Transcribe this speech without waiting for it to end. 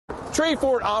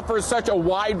Treefort offers such a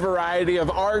wide variety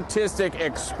of artistic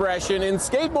expression, and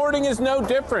skateboarding is no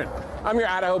different. I'm your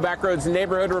Idaho Backroads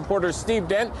neighborhood reporter Steve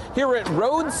Dent here at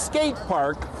Rhodes Skate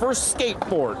Park for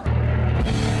Skatefort.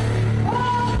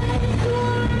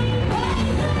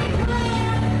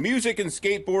 Music and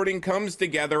skateboarding comes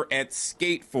together at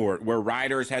Skatefort, where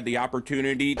riders had the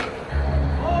opportunity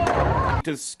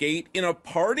to skate in a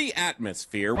party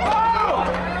atmosphere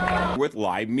with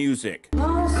live music.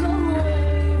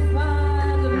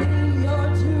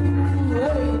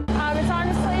 It's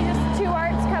honestly just two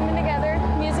arts coming together,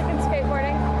 music and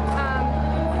skateboarding.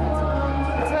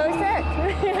 It's really sick.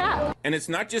 Yeah. And it's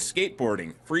not just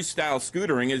skateboarding. Freestyle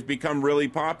scootering has become really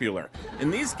popular,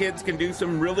 and these kids can do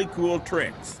some really cool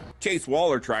tricks. Chase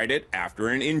Waller tried it after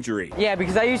an injury. Yeah,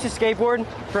 because I used to skateboard,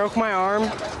 broke my arm,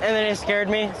 and then it scared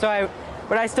me.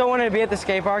 But I still wanted to be at the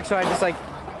skate park, so I just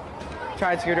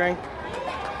tried scootering.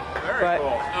 Very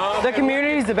cool. The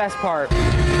community is the best part.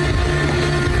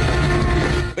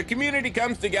 The community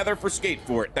comes together for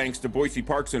Skatefort thanks to Boise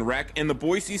Parks and Rec and the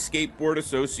Boise Skateboard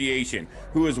Association,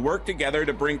 who has worked together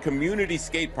to bring community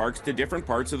skate parks to different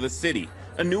parts of the city.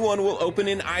 A new one will open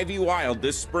in Ivy Wild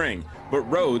this spring, but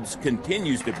Rhodes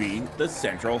continues to be the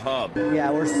central hub. Yeah,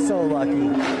 we're so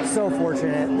lucky, so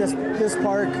fortunate. This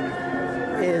park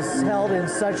is held in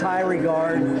such high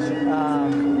regard.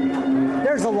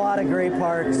 There's a lot of great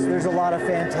parks. There's a lot of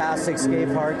fantastic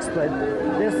skate parks, but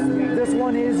this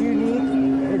one is unique.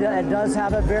 It does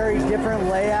have a very different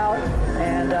layout,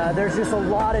 and there's just a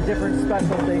lot of different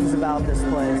special things about this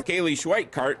place. Kaylee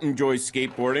Schweikart enjoys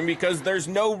skateboarding because there's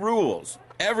no rules.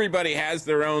 Everybody has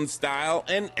their own style,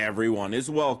 and everyone is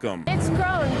welcome. It's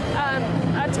grown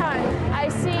a ton. I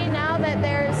see now that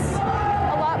there's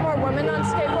a lot more women on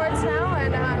skateboards now,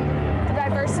 and the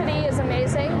diversity is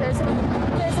amazing. There's a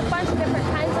bunch of different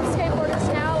kinds of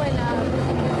skateboarders now, and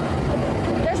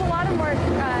there's a lot of more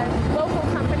local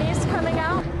companies coming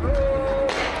out.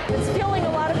 It's fueling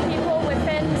a lot of people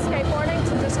within skateboarding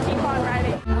to just keep on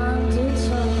riding.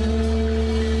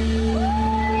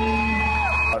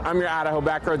 I'm your Idaho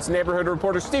Backroads neighborhood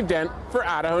reporter Steve Dent for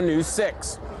Idaho News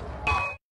 6.